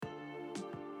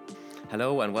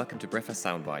Hello and welcome to Briffa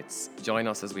Soundbites. Join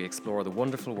us as we explore the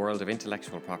wonderful world of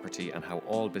intellectual property and how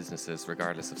all businesses,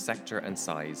 regardless of sector and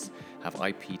size, have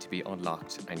IP to be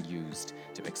unlocked and used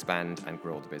to expand and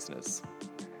grow the business.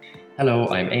 Hello,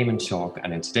 I'm Eamon Chalk,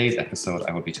 and in today's episode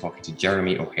I will be talking to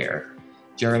Jeremy O'Hare.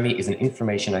 Jeremy is an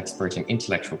information expert in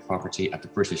intellectual property at the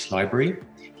British Library.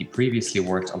 He previously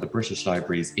worked on the British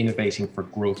Library's Innovating for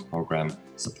Growth programme,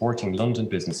 supporting London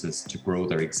businesses to grow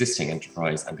their existing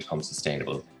enterprise and become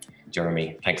sustainable.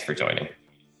 Jeremy, thanks for joining.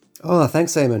 Oh,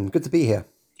 thanks, Eamon. Good to be here.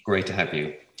 Great to have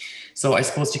you. So I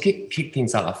suppose to kick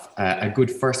things off, a good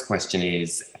first question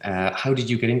is, how did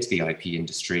you get into the IP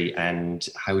industry and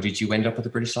how did you end up at the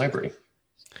British Library?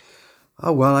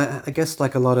 Oh, well, I guess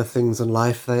like a lot of things in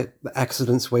life, they're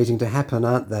accidents waiting to happen,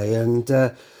 aren't they? And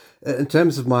in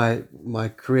terms of my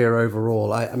career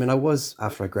overall, I mean, I was,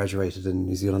 after I graduated in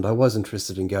New Zealand, I was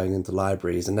interested in going into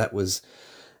libraries, and that was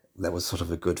sort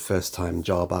of a good first-time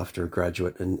job after a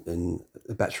graduate in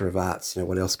a Bachelor of Arts. You know,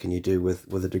 what else can you do with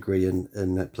a degree in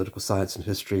political science and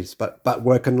history, but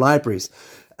work in libraries,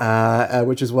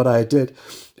 which is what I did.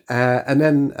 And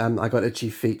then I got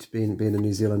itchy feet. Being a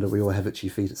New Zealander, we all have itchy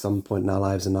feet at some point in our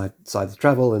lives, and I decided to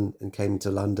travel and came to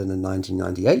London in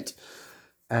 1998.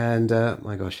 And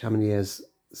my gosh, how many years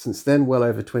since then? Well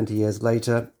over 20 years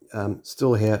later,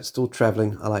 still here, still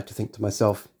traveling. I like to think to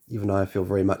myself, even though I feel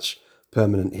very much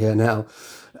permanent here now.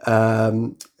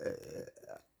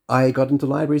 I got into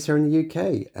libraries here in the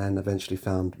UK and eventually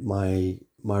found my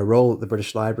role at the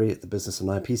British Library at the Business and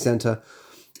IP Centre.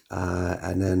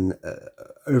 And then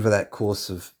over that course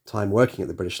of time working at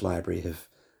the British Library, have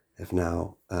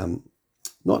now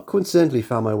not coincidentally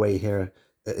found my way here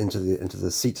into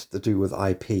the seat to do with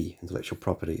IP, intellectual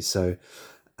property. So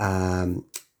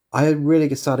I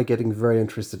really started getting very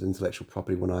interested in intellectual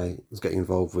property when I was getting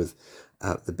involved with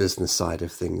the business side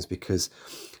of things, because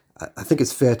I think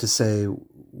it's fair to say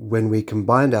when we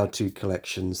combined our two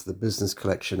collections, the business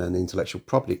collection and the intellectual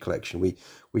property collection, we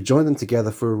joined them together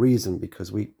for a reason,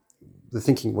 because the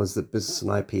thinking was that business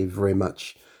and IP are very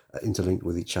much interlinked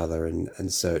with each other,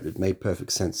 and so it made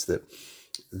perfect sense that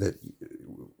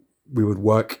we would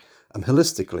work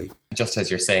holistically. Just as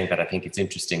you're saying that, I think it's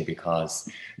interesting because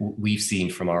we've seen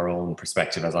from our own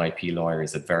perspective as IP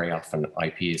lawyers that very often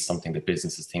IP is something that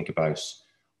businesses think about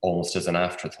almost as an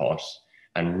afterthought.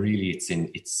 And really it's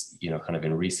kind of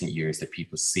in recent years that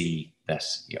people see that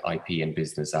IP and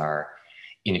business are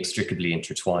inextricably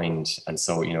intertwined. And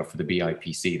so, for the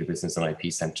BIPC, the Business and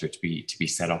IP Centre, to be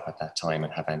set up at that time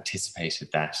and have anticipated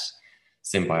that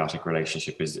symbiotic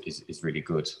relationship is really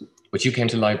good. But you came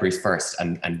to libraries first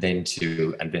and then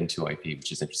to IP,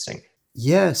 which is interesting.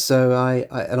 Yeah, so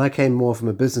I came more from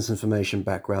a business information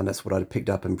background. That's what I'd picked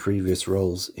up in previous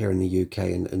roles here in the UK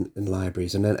in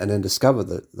libraries, and then discovered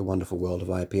the wonderful world of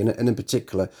IP, and in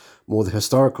particular more the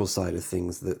historical side of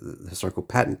things, the historical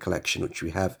patent collection, which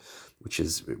we have, which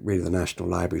is really the National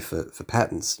Library for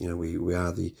patents. You know, we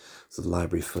are the sort of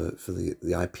library for the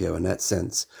IPO in that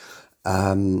sense.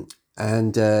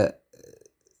 And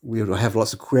we would have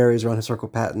lots of queries around historical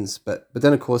patents, but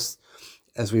then of course,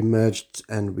 as we merged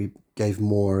and we gave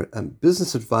more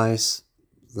business advice,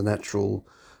 the natural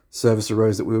service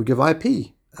arose that we would give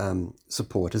IP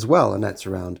support as well, and that's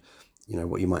around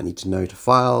what you might need to know to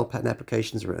file patent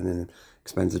applications, and then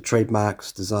expands the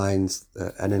trademarks, designs,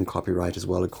 and then copyright as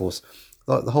well, of course,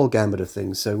 the whole gambit of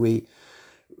things. So we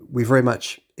very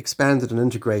much expanded and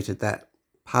integrated that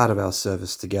part of our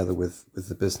service together with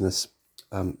the business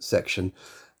section,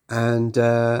 and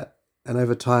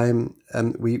over time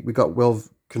we got well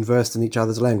conversed in each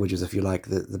other's languages, if you like.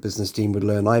 The business team would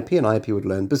learn IP and IP would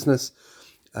learn business,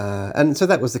 and so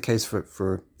that was the case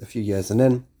for a few years. And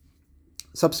then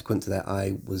subsequent to that,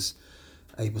 I was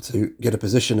able to get a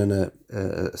position in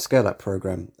a scale-up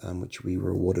program, which we were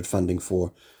awarded funding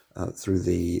for through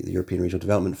the European Regional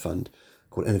Development Fund,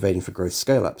 called Innovating for Growth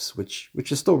Scale-Ups, which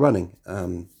is still running,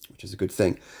 which is a good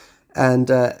thing. And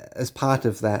as part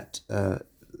of that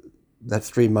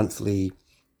 3-monthly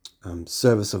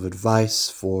service of advice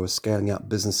for scaling up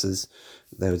businesses,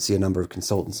 they would see a number of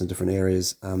consultants in different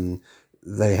areas.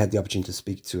 They had the opportunity to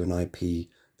speak to an IP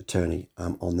attorney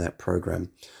on that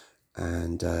program,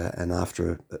 and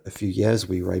after a few years,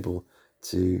 we were able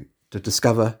to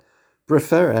discover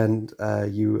Briffa, and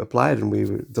you applied, and we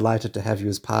were delighted to have you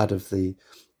as part of the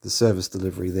service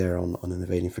delivery there on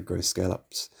Innovating for Growth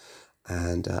Scale-Ups.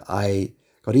 And I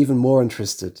got even more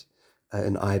interested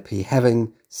in IP,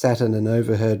 having sat in and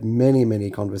overheard many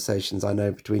conversations I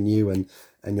know between you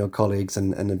and your colleagues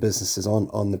and the businesses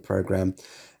on the program,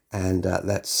 and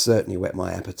that certainly whet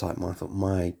my appetite. I thought,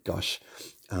 my gosh,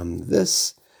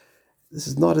 this this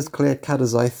is not as clear cut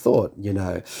as I thought,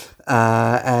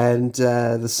 and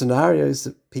the scenarios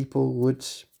that people would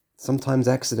sometimes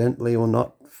accidentally or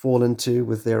not fall into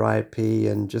with their IP,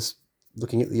 and just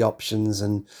looking at the options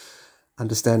and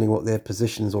understanding what their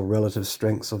positions or relative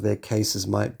strengths of their cases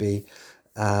might be,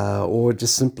 or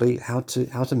just simply how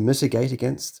to mitigate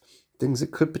against things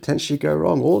that could potentially go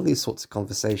wrong. All these sorts of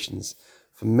conversations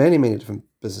for many different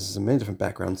businesses and many different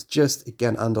backgrounds just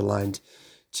again underlined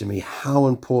to me how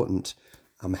important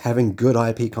having good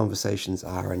IP conversations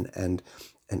are, and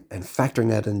factoring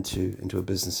that into a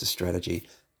business's strategy,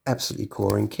 absolutely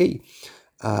core and key.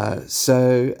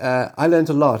 So I learned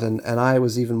a lot, and I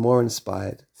was even more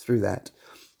inspired through that.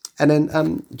 And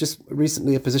then just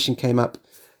recently, a position came up.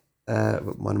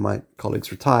 One of my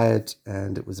colleagues retired,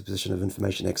 and it was a position of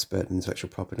information expert in intellectual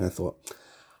property. And I thought,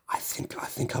 I think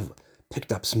I've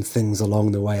picked up some things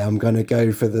along the way. I'm going to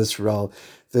go for this role.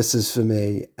 This is for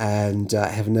me, and I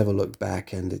have never looked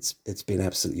back. And it's been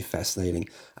absolutely fascinating.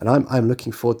 And I'm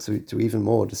looking forward to even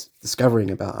more, just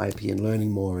discovering about IP and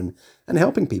learning more, and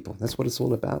helping people. That's what it's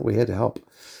all about. We're here to help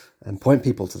and point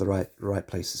people to the right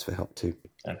places for help too.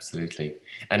 Absolutely.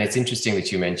 And it's interesting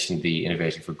that you mentioned the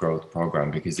Innovation for Growth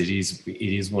program, because it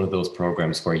is one of those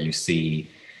programs where you see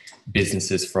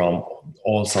businesses from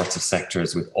all sorts of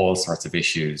sectors with all sorts of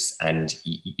issues. And,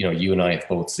 you and I have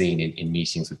both seen in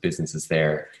meetings with businesses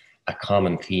there, a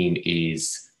common theme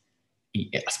is,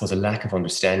 I suppose, a lack of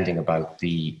understanding about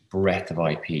the breadth of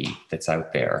IP that's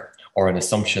out there, or an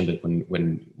assumption that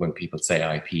when people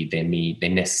say IP, they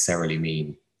necessarily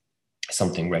mean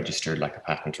something registered like a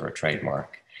patent or a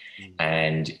trademark.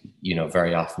 And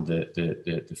very often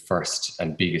the first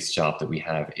and biggest job that we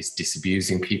have is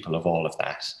disabusing people of all of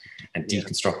that, and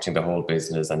deconstructing the whole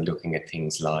business, and looking at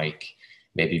things like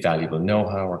maybe valuable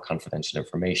know-how or confidential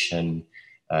information,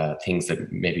 things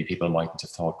that maybe people mightn't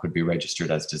have thought could be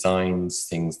registered as designs,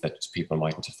 things that people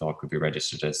mightn't have thought could be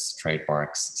registered as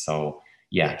trademarks. So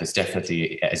yeah, there's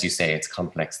definitely, as you say, it's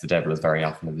complex. The devil is very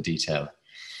often in the detail.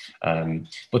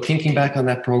 But thinking back on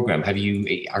that program,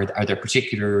 are there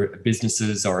particular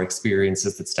businesses or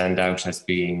experiences that stand out as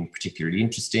being particularly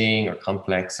interesting or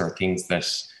complex, or things that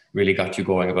really got you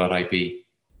going about IP?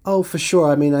 Oh, for sure.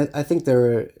 I mean, I think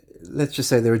let's just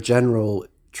say there are general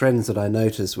trends that I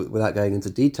notice without going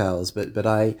into details, but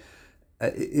the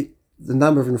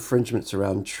number of infringements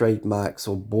around trademarks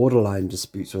or borderline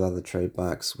disputes with other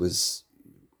trademarks was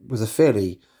a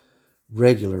fairly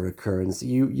regular occurrence.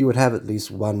 You would have at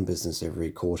least one business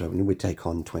every quarter. I mean, we'd take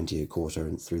on 20 a quarter,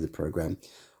 and through the program,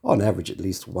 on average, at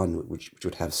least one which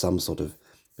would have some sort of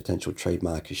potential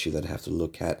trademark issue that I have to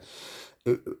look at.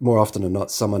 More often than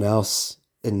not, someone else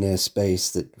in their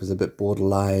space that was a bit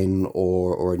borderline,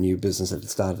 or a new business that had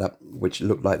started up, which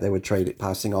looked like they were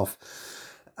passing off.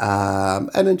 And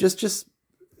then just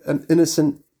an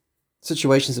innocent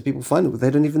situations that people find they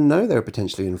don't even know they're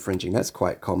potentially infringing. That's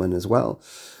quite common as well.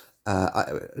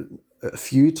 A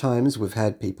few times we've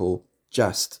had people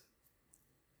just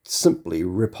simply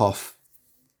rip off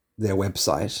their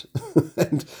website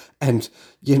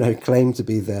and claim to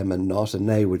be them and not, and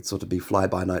they would sort of be fly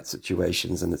by night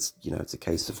situations, and it's a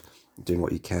case of doing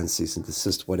what you can, cease and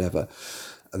desist, whatever.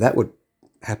 That would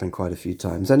happen quite a few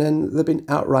times. And then there've been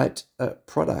outright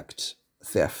product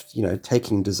theft,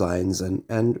 taking designs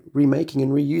and remaking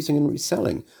and reusing and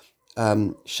reselling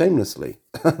shamelessly.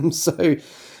 So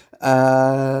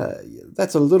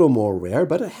that's a little more rare,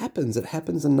 but it happens. It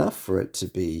happens enough for it to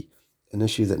be an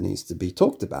issue that needs to be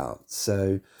talked about.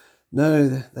 So,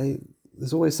 no,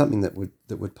 there's always something that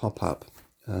would pop up.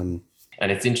 And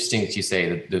it's interesting that you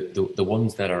say that the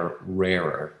ones that are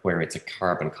rarer, where it's a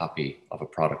carbon copy of a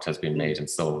product has been made and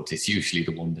sold, is usually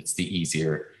the one that's the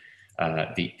easier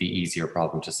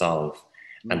problem to solve.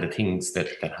 And the things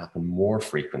that happen more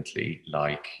frequently,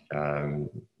 like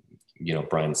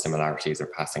brand similarities or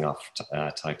passing off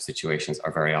type situations,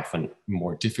 are very often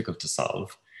more difficult to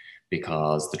solve,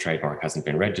 because the trademark hasn't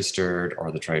been registered,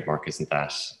 or the trademark isn't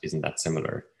that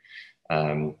similar.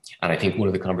 And I think one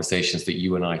of the conversations that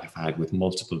you and I have had with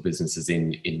multiple businesses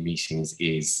in meetings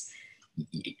is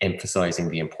emphasizing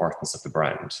the importance of the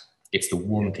brand. It's the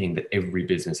one thing that every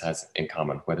business has in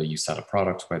common, whether you sell a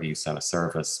product, whether you sell a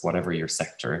service, whatever your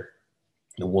sector.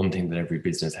 The one thing that every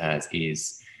business has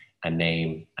is a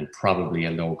name and probably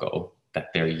a logo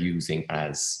that they're using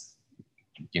as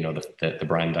the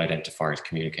brand identifier to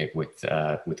communicate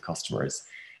with customers.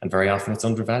 And very often it's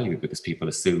undervalued, because people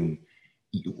assume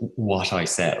what I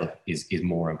sell is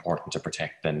more important to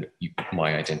protect than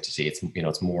my identity.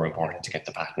 It's more important to get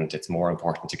the patent. It's more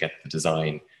important to get the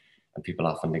design, and people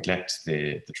often neglect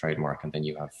the trademark, and then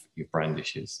you have brand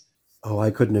issues. Oh,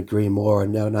 I couldn't agree more.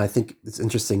 And I think it's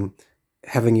interesting.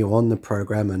 having you on the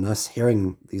program and us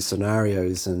hearing these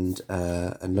scenarios and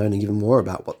learning even more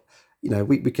about what,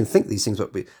 we can think these things,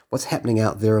 but what's happening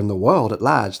out there in the world at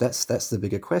large, that's the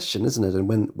bigger question, isn't it? And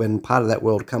when part of that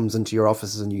world comes into your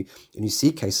offices and you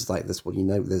see cases like this, well,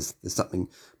 there's something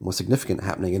more significant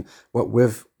happening. And what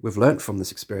we've learned from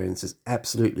this experience is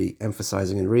absolutely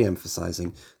emphasizing and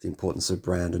re-emphasizing the importance of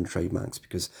brand and trademarks,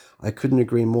 because I couldn't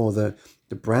agree more. The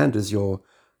brand is your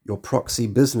proxy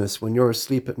business. When you're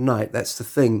asleep at night, that's the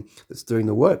thing that's doing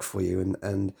the work for you,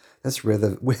 and that's where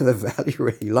the value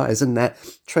really lies in that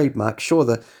trademark. Sure,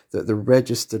 the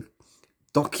registered,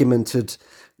 documented,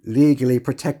 legally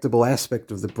protectable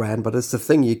aspect of the brand, but it's the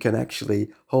thing you can actually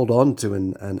hold on to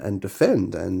and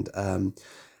defend. And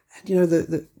at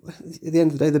the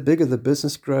end of the day, the bigger the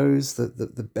business grows,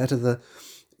 the better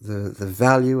the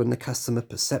value and the customer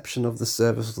perception of the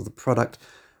service or the product.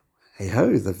 Hey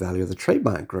ho, the value of the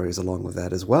trademark grows along with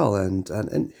that as well.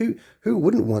 And who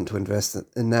wouldn't want to invest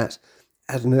in that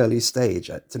at an early stage?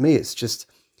 To me, it's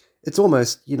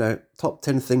almost, top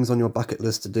 10 things on your bucket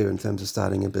list to do in terms of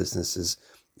starting a business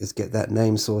is get that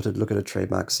name sorted, look at a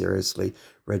trademark seriously,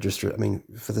 register it. I mean,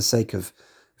 for the sake of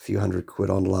a few £100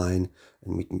 online,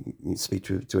 and we can speak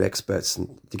to experts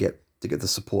and to get the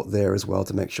support there as well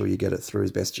to make sure you get it through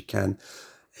as best you can.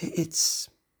 It's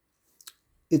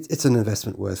an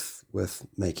investment worth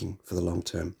making for the long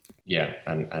term. Yeah,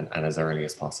 and as early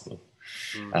as possible.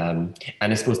 And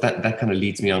I suppose that kind of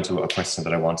leads me on to a question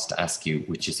that I wanted to ask you,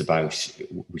 which is about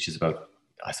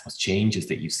I suppose changes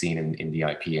that you've seen in the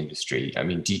IP industry. I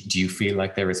mean, do you feel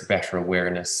like there is better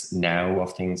awareness now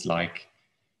of things like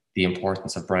the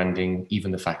importance of branding,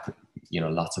 even the fact that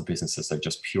lots of businesses are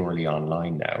just purely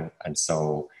online now, and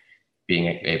so being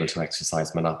able to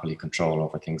exercise monopoly control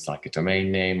over things like a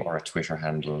domain name or a Twitter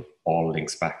handle all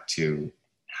links back to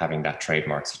having that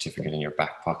trademark certificate in your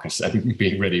back pocket and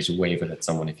being ready to wave it at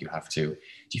someone if you have to. Do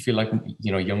you feel like,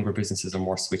 younger businesses are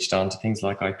more switched on to things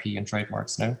like IP and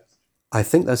trademarks now? I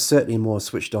think they're certainly more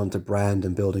switched on to brand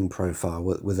and building profile,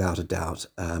 without a doubt.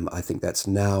 I think that's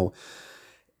now,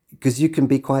 because you can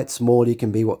be quite small, you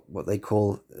can be what they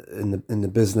call in the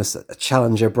business a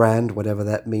challenger brand, whatever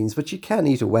that means. But you can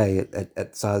eat away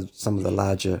at some of the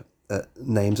larger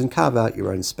names and carve out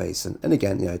your own space. And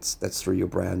again, that's through your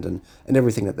brand and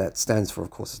everything that stands for.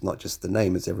 Of course, it's not just the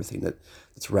name; it's everything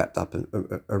that's wrapped up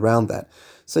around that.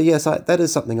 So yes, that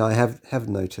is something I have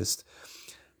noticed,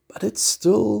 but it's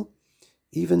still,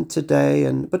 even today,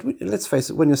 but let's face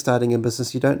it, when you're starting a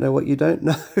business, you don't know what you don't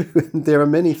know. There are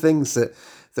many things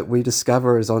that we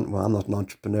discover I'm not an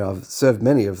entrepreneur, I've served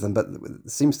many of them, but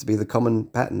it seems to be the common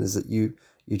pattern is that you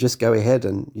just go ahead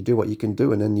and you do what you can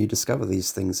do, and then you discover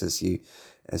these things as you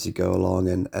go along.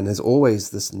 And there's always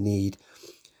this need,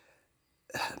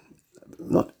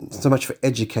 not so much for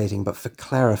educating, but for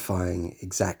clarifying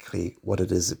exactly what it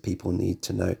is that people need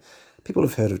to know. People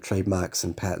have heard of trademarks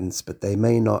and patents, but they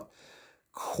may not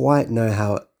quite know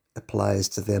how it applies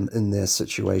to them in their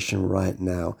situation right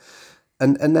now.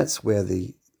 And that's where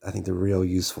I think the real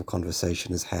useful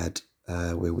conversation is had,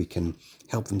 where we can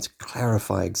help them to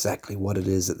clarify exactly what it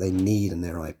is that they need in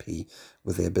their IP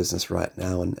with their business right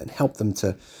now, and help them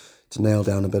to nail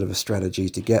down a bit of a strategy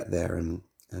to get there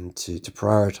and to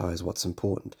prioritize what's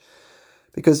important.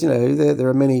 Because, there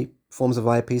are many forms of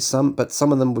IP, but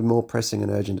some of them will be more pressing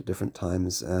and urgent at different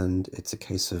times. And it's a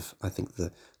case of, I think,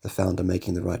 the founder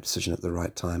making the right decision at the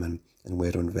right time and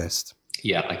where to invest.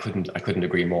 Yeah, I couldn't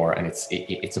agree more. And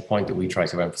it's a point that we try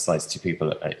to emphasize to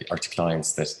people or to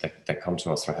clients that come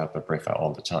to us for help at Briffa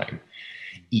all the time.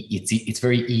 It's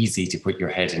very easy to put your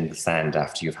head in the sand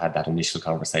after you've had that initial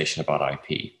conversation about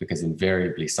IP, because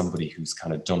invariably somebody who's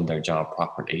kind of done their job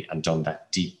properly and done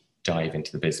that deep dive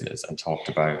into the business and talked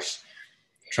about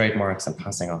trademarks and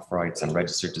passing off rights and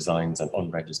registered designs and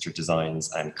unregistered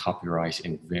designs and copyright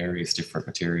in various different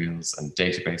materials and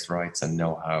database rights and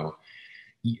know-how,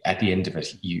 at the end of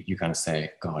it, you kind of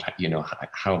say, God,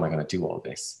 how am I going to do all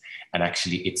this? And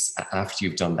actually, it's after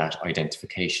you've done that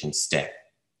identification step,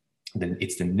 then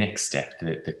it's the next step,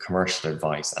 the commercial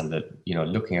advice and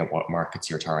looking at what markets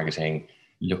you're targeting,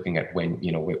 looking at when,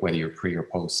 whether you're pre or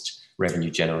post revenue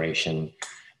generation,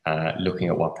 looking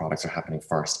at what products are happening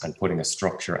first and putting a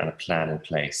structure and a plan in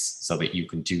place so that you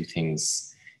can do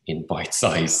things in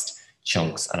bite-sized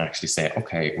chunks and actually say,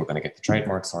 okay, we're going to get the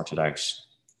trademark sorted out,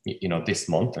 this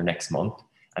month or next month.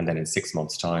 And then in 6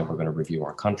 months' time, we're going to review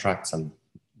our contracts. And,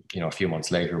 a few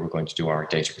months later, we're going to do our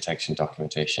data protection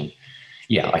documentation.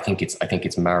 Yeah, I think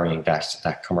it's marrying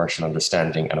that commercial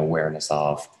understanding and awareness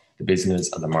of the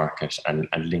business and the market and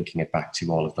linking it back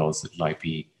to all of those little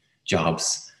IP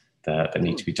jobs that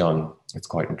need to be done. It's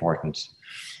quite important.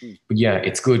 But yeah,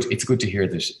 it's good. It's good to hear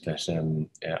that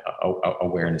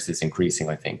awareness is increasing,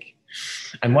 I think.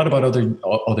 And what about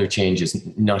other changes,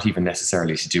 not even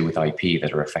necessarily to do with IP,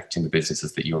 that are affecting the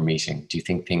businesses that you're meeting? Do you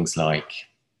think things like,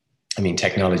 I mean,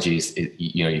 technologies,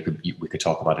 we could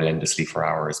talk about it endlessly for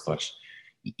hours, but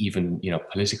even,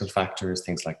 political factors,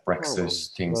 things like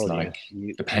Brexit,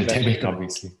 the pandemic,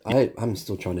 obviously. I'm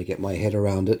still trying to get my head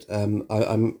around it.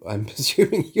 I'm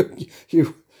assuming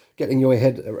you getting your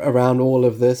head around all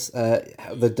of this,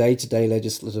 the day-to-day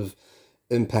legislative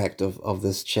impact of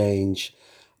this change.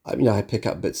 I pick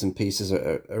up bits and pieces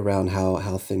around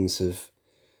how things have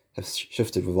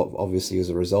shifted, obviously as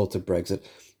a result of Brexit.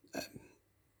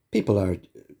 People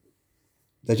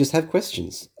they just have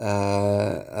questions,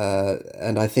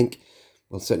 and I think,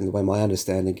 well, certainly the way my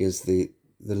understanding is the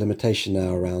limitation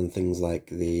now around things like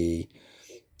the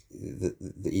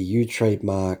EU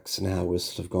trademarks and how we're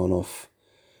sort of gone off,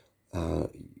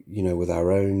 with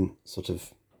our own sort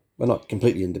of, well, not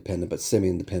completely independent, but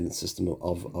semi-independent system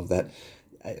of that.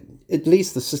 At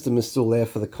least the system is still there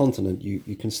for the continent.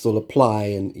 You can still apply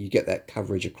and you get that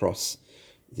coverage across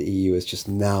the EU. It's just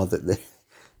now that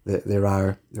there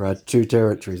are two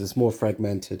territories. It's more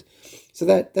fragmented. So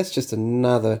that's just a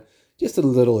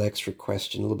little extra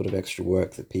question, a little bit of extra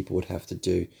work that people would have to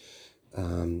do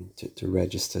to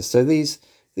register. So these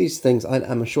things,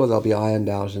 I'm sure they'll be ironed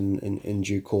out in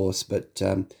due course, but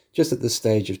just at this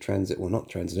stage of not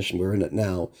transition, we're in it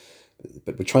now,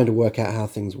 but we're trying to work out how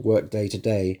things work day to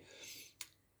day.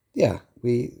 Yeah,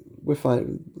 we're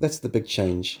fine. That's the big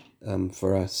change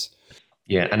for us.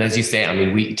 Yeah, and as you say, I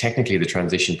mean, we technically the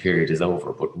transition period is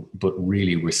over, but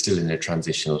really we're still in a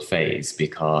transitional phase,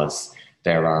 because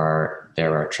there are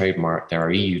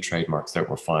EU trademarks that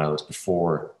were filed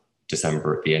before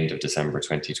the end of December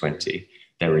 2020.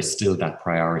 There is still that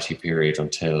priority period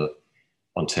until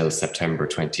September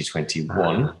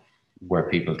 2021, where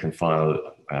people can file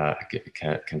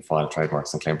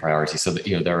trademarks and claim priority. So that,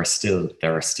 there are still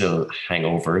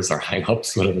hangovers or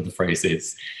hang-ups, whatever the phrase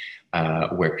is,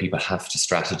 where people have to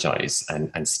strategize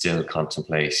and still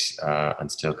contemplate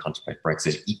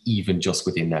Brexit, even just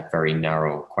within that very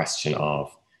narrow question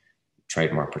of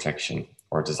trademark protection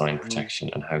or design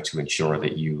protection, and how to ensure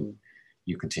that you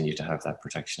continue to have that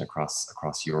protection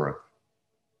across Europe.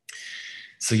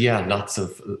 So yeah, lots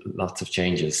of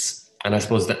changes, and I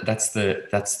suppose that's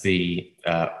the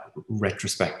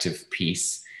retrospective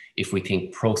piece. If we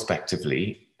think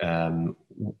prospectively,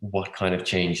 what kind of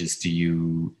changes do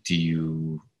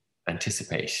you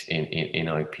anticipate in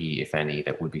IP, if any,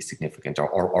 that would be significant,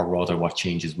 or rather, what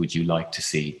changes would you like to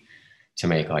see to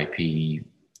make IP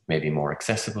maybe more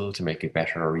accessible, to make it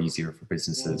better or easier for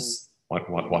businesses?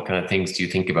 What kind of things do you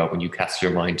think about when you cast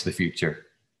your mind to the future?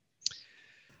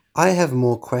 I have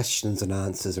more questions than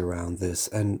answers around this,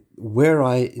 and where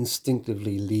I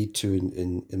instinctively lead to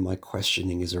in my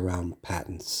questioning is around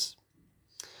patents.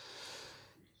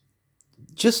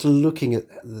 Just looking at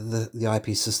the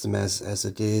IP system as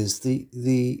it is,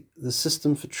 the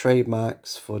system for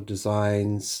trademarks, for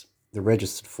designs, the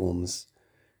registered forms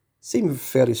seem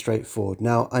fairly straightforward.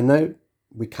 Now, I know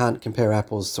we can't compare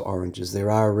apples to oranges.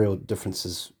 There are real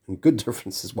differences, and good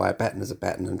differences, why a patent is a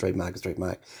patent and trademark is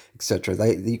trademark, etc.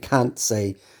 You can't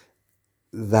say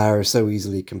they're so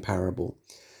easily comparable.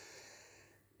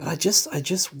 But I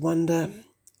just wonder,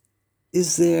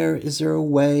 is there a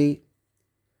way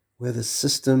where the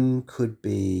system could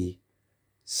be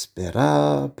sped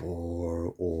up,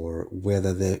 or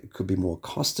whether there could be more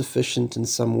cost efficient in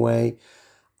some way?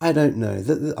 I don't know.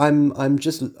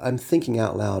 I'm thinking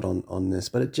out loud on this,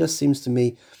 but it just seems to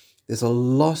me there's a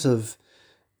lot of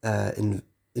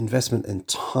investment in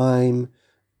time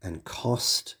and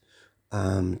cost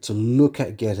to look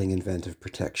at getting inventive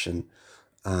protection.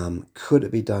 Could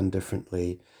it be done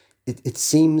differently? It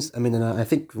seems, I mean, and I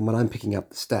think when I'm picking up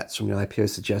the stats from the IPO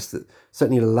suggests that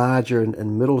certainly larger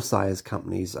and middle-sized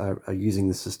companies are using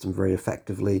the system very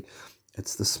effectively.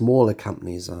 It's the smaller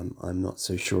companies I'm not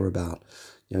so sure about.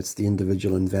 It's the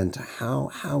individual inventor. How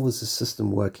is the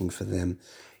system working for them?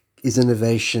 Is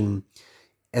innovation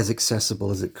as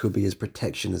accessible as it could be? Is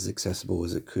protection as accessible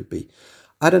as it could be?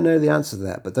 I don't know the answer to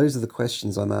that, but those are the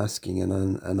questions I'm asking, and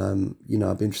I'm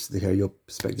I'd be interested to hear your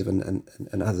perspective and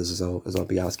others as I'll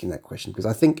be asking that question, because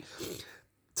I think,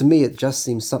 to me, it just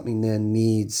seems something there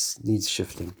needs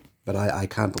shifting, but I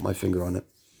can't put my finger on it.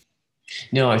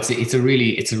 No, it's a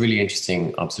really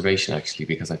interesting observation, actually,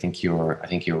 because I think you're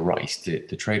right.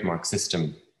 The trademark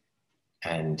system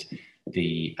and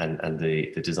the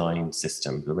design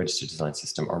system, the registered design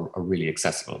system, are really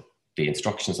accessible. The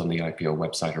instructions on the IPO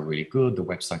website are really good. The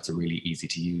websites are really easy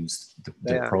to use.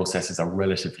 The processes are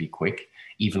relatively quick.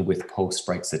 Even with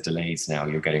post-Brexit delays now,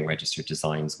 you're getting registered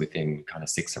designs within kind of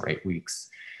 6 or 8 weeks.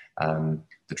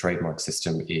 The trademark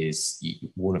system is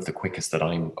one of the quickest that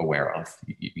I'm aware of.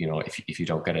 If you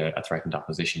don't get a threatened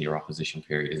opposition, your opposition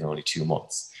period is only 2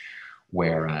 months,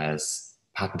 whereas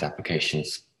patent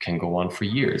applications can go on for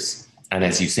years. And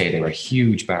as you say, there are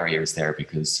huge barriers there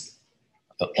because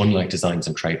unlike designs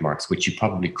and trademarks, which you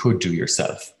probably could do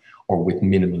yourself or with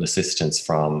minimal assistance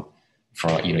from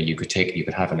you could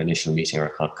have an initial meeting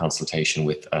or a consultation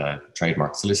with a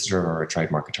trademark solicitor or a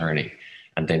trademark attorney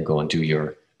and then go and do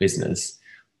your business.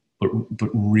 But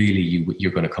really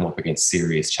you're going to come up against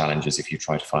serious challenges if you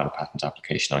try to file a patent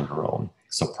application on your own.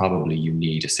 So probably you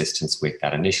need assistance with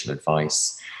that initial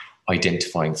advice,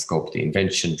 identifying the scope of the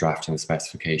invention, drafting the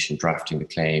specification, drafting the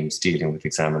claims, dealing with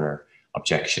examiner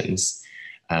objections.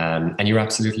 And you're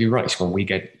absolutely right. When we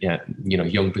get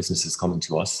young businesses coming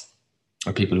to us,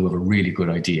 or people who have a really good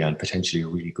idea and potentially a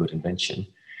really good invention,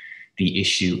 the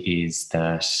issue is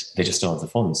that they just don't have the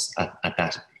funds at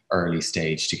that early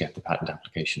stage to get the patent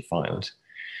application filed.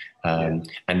 And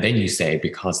then you say,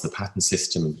 because the patent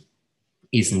system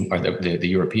isn't, or the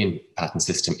European patent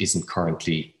system isn't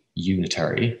currently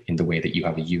unitary in the way that you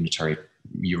have a unitary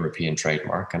European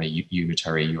trademark and a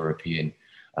unitary European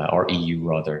or EU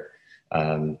rather,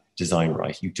 design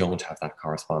right, you don't have that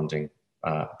corresponding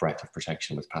breadth of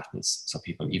protection with patents. So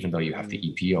people, even though you have the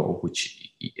EPO,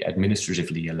 which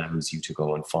administratively allows you to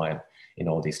go and file in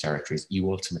all these territories,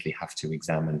 you ultimately have to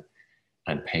examine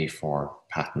and pay for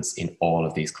patents in all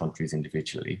of these countries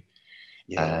individually.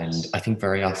 Yes. And I think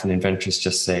very often inventors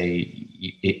just say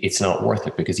it's not worth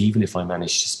it, because even if I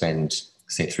manage to spend,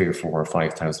 say, £3,000 or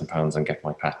 £4,000 or £5,000 and get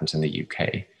my patent in the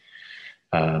UK,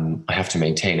 I have to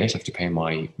maintain it. I have to pay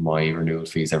my renewal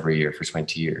fees every year for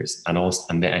 20 years. And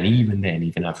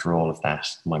even after all of that,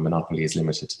 my monopoly is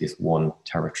limited to this one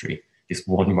territory, this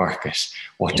one market.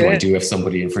 What do I do if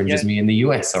somebody infringes me in the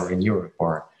US or in Europe?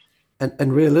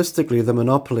 And realistically, the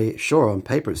monopoly, sure, on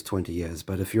paper it's 20 years,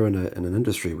 but if you're in an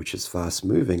industry which is fast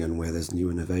moving and where there's new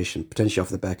innovation, potentially off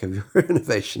the back of your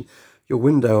innovation, your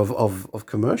window of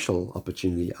commercial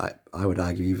opportunity, I would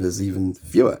argue, is even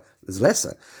fewer, there's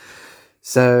lesser.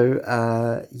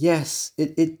 So, yes,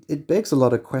 it begs a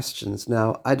lot of questions.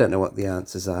 Now, I don't know what the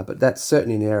answers are, but that's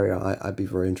certainly an area I'd be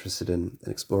very interested in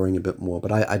exploring a bit more.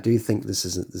 But I do think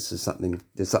there's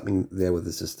something there with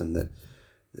the system that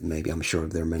maybe, I'm sure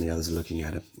there are many others looking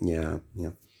at it. Yeah.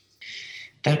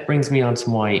 That brings me on to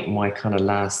my kind of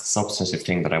last substantive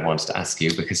thing that I wanted to ask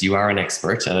you, because you are an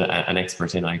expert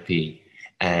in IP.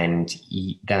 And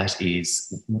that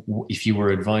is, if you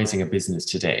were advising a business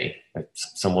today,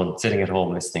 someone sitting at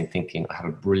home listening, thinking, I have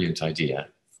a brilliant idea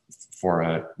for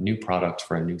a new product,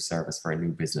 for a new service, for a new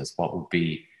business, what's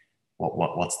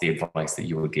the advice that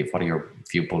you would give? What are your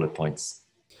few bullet points?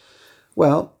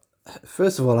 Well,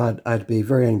 first of all, I'd be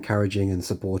very encouraging and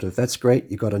supportive. That's great.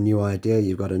 You've got a new idea.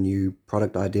 You've got a new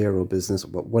product idea or business,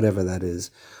 whatever that is.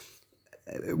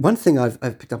 One thing I've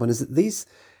picked up on is that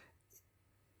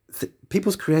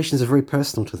people's creations are very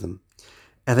personal to them,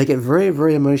 and they get very,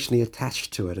 very emotionally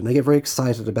attached to it, and they get very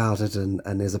excited about it, and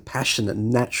there's a passion that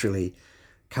naturally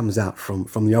comes out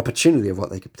from the opportunity of what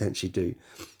they could potentially do.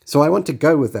 So I want to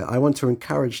go with that. I want to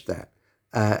encourage that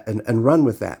and run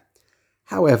with that.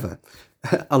 However,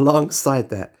 alongside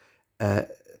that,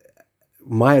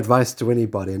 my advice to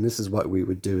anybody, and this is what we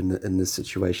would do in this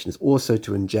situation, is also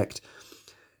to inject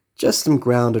just some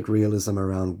grounded realism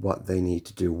around what they need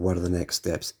to do. What are the next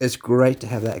steps? It's great to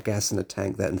have that gas in the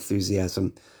tank, that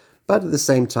enthusiasm, but at the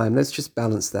same time, let's just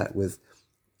balance that with,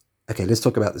 okay, let's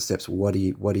talk about the steps. What do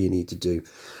you need to do?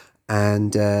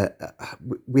 And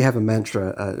we have a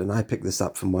mantra, and I picked this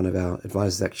up from one of our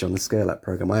advisors actually on the Scale Up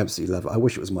program. I absolutely love it. I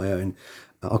wish it was my own.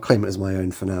 I'll claim it as my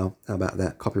own for now. How about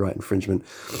that? Copyright infringement.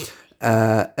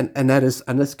 And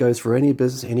this goes for any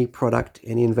business, any product,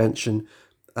 any invention.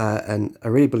 And I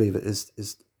really believe it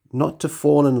is not to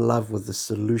fall in love with the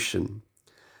solution,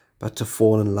 but to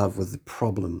fall in love with the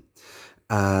problem.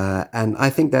 And I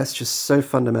think that's just so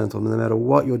fundamental. No matter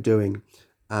what you're doing,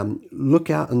 look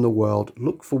out in the world,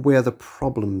 look for where the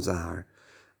problems are.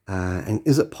 And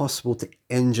is it possible to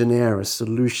engineer a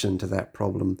solution to that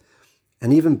problem?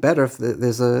 And even better, if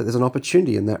there's an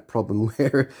opportunity in that problem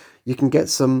where you can get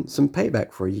some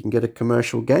payback for it. You can get a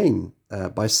commercial gain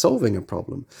by solving a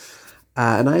problem.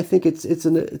 And I think it's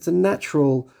a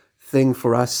natural thing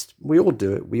for us. We all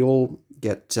do it. We all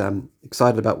get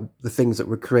excited about the things that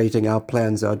we're creating, our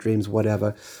plans, our dreams,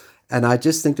 whatever. And I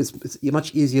just think it's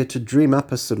much easier to dream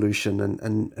up a solution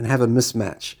and have a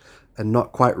mismatch and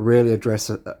not quite really address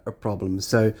a problem.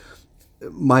 So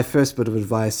my first bit of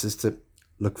advice is to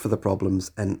look for the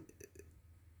problems, and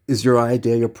is your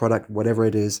idea, your product, whatever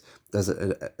it is, does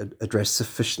it address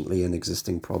sufficiently an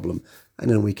existing problem? And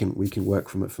then we can work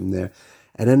from it from there.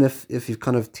 And then if you've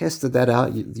kind of tested that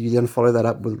out, you then follow that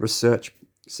up with research.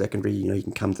 Secondary, you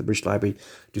can come to the British Library,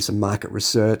 do some market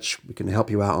research. We can help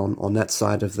you out on that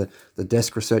side of the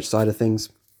desk research side of things.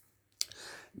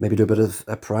 Maybe do a bit of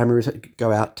a primary research,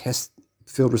 go out, test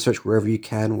field research wherever you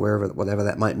can, whatever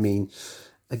that might mean.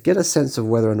 Get a sense of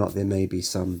whether or not there may be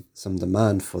some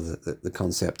demand for the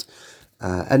concept.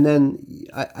 And then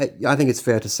I think it's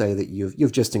fair to say that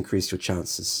you've just increased your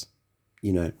chances.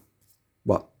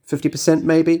 50%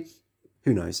 maybe?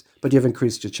 Who knows? But you've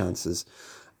increased your chances.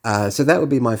 So that would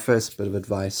be my first bit of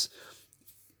advice.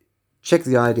 Check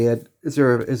the idea. Is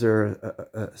there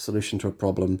a solution to a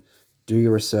problem? Do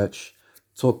your research.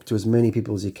 Talk to as many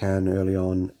people as you can early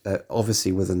on,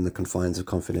 obviously within the confines of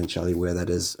confidentiality where that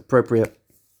is appropriate.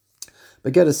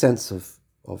 But get a sense of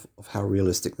how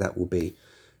realistic that will be.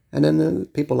 And then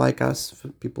people like us,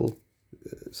 people,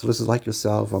 solicitors like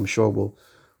yourself, I'm sure will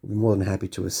be more than happy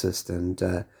to assist and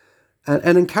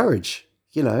encourage.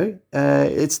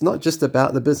 It's not just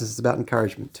about the business, it's about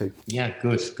encouragement too. Yeah,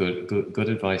 good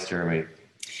advice, Jeremy.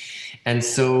 And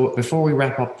so before we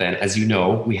wrap up then, as you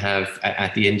know, we have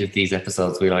at the end of these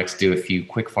episodes, we like to do a few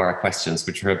quick fire questions,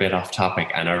 which are a bit off topic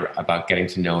and are about getting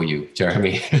to know you,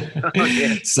 Jeremy.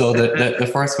 So the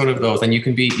first one of those, and you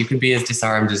can be as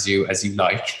disarmed as you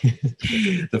like.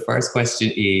 The first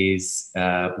question is,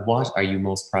 what are you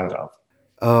most proud of?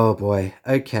 Oh boy.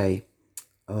 Okay.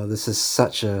 Oh, this is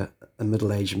such a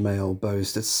middle-aged male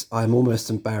boast. I'm almost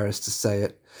embarrassed to say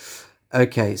it.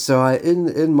 Okay, so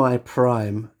in my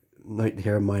prime, note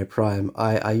here in my prime,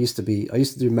 I used to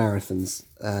do marathons.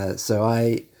 So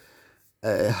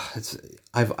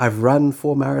I've run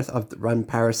 4 marathons. I've run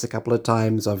Paris a couple of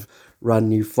times. I've run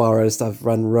New Forest. I've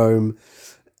run Rome.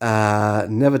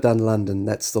 Never done London.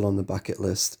 That's still on the bucket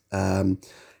list.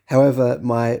 However,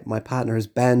 my partner has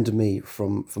banned me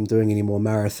from doing any more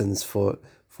marathons for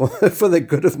the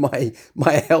good of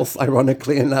my health,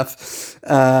 ironically enough,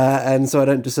 and so I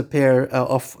don't disappear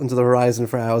off into the horizon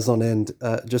for hours on end,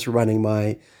 just sweating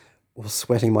my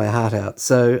heart out.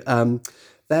 So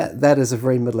that is a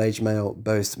very middle-aged male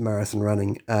boast, marathon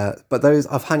running. But those,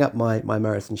 I've hung up my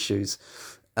marathon shoes.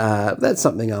 That's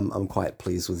something I'm quite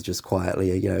pleased with, just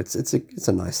quietly. It's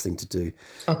a nice thing to do.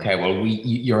 Okay, well,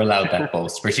 you're allowed that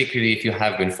boast, particularly if you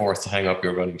have been forced to hang up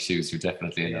your running shoes. You're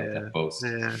definitely allowed that boast.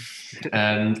 Yeah.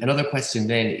 Another question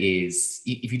then is,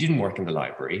 if you didn't work in the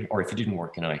library, or if you didn't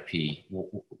work in IP,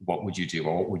 what would you do,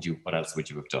 or what else would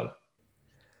you have done?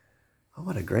 Oh,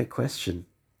 what a great question.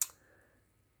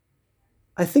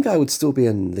 I think I would still be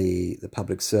in the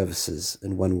public services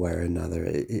in one way or another.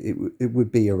 It would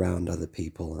be around other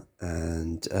people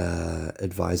and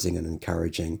advising and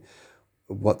encouraging.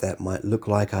 What that might look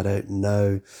like, I don't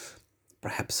know.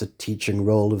 Perhaps a teaching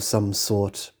role of some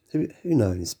sort. Who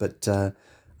knows? But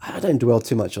I don't dwell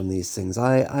too much on these things.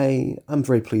 I'm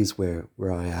very pleased where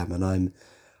I am, and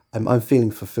I'm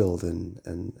feeling fulfilled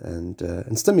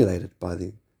and stimulated by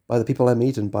the people I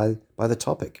meet and by the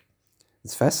topic.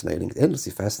 It's fascinating,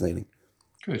 endlessly fascinating.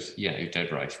 Good. Yeah, you're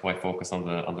dead right. Why focus on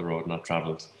the road not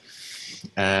travelled?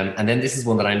 And then this is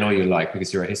one that I know you like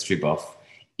because you're a history buff.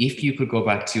 If you could go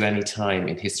back to any time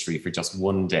in history for just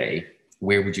one day,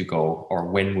 where would you go, or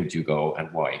when would you go,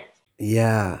 and why?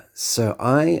 Yeah, so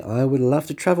I would love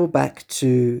to travel back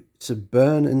to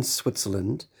Bern in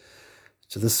Switzerland,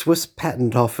 to the Swiss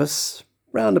Patent Office,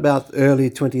 round about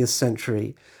early 20th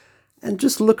century, and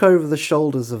just look over the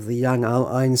shoulders of the young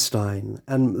Einstein.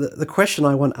 And the question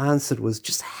I want answered was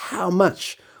just how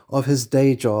much of his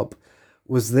day job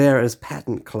was there as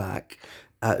patent clerk,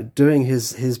 doing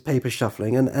his paper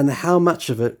shuffling, and how much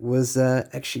of it was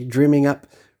actually dreaming up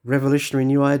revolutionary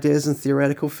new ideas in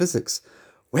theoretical physics.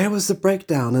 Where was the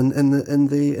breakdown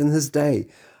in his day?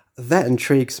 That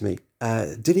intrigues me.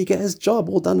 Did he get his job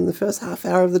all done in the first half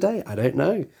hour of the day? I don't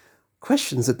know.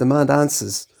 Questions that demand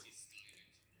answers.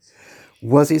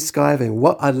 Was he skiving?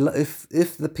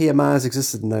 If the PMRs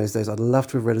existed in those days, I'd love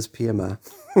to have read his PMR.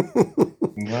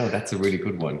 Wow, that's a really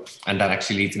good one. And that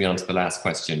actually leads me on to the last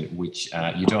question, which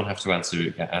you don't have to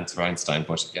answer Einstein,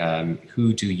 but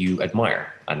who do you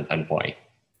admire and why?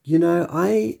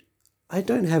 I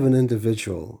don't have an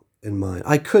individual in mind.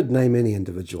 I could name any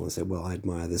individual and say, well, I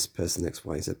admire this person, X,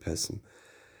 Y, Z person.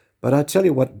 But I tell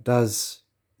you what does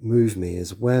move me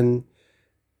is when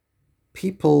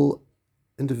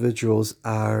individuals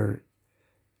are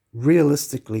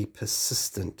realistically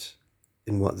persistent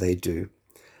in what they do.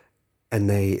 and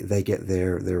they get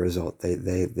their result.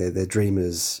 Their dream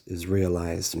is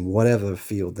realized in whatever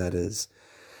field that is.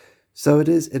 So it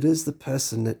is the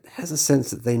person that has a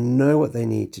sense that they know what they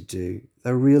need to do.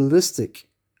 They're realistic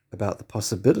about the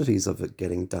possibilities of it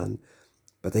getting done,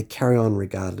 but they carry on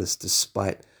regardless,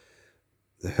 despite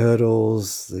the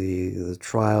hurdles, the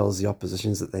trials, the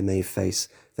oppositions that they may face.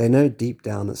 They know deep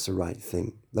down it's the right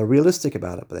thing. They're realistic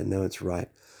about it, but they know it's right.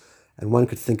 And one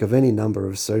could think of any number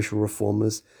of social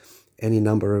reformers, any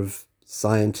number of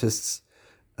scientists,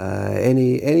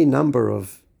 any number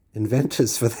of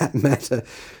inventors, for that matter,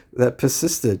 that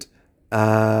persisted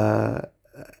and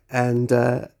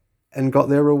got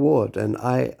their reward. And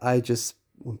I just,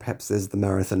 perhaps there's the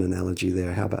marathon analogy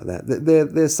there. How about that?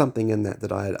 There's something in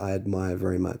that I admire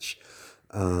very much.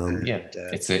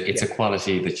 It's a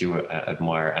quality that you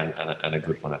admire, and a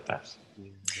good one at that.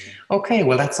 Okay,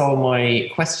 well, that's all my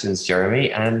questions,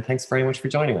 Jeremy, and thanks very much for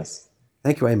joining us.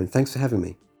 Thank you, Eamon. Thanks for having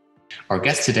me. Our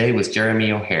guest today was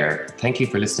Jeremy O'Hare. Thank you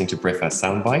for listening to Briffa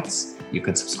Soundbites. You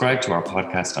can subscribe to our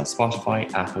podcast on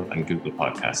Spotify, Apple, and Google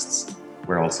Podcasts.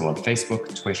 We're also on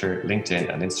Facebook, Twitter,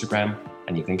 LinkedIn, and Instagram,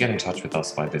 and you can get in touch with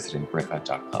us by visiting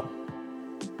briffa.com.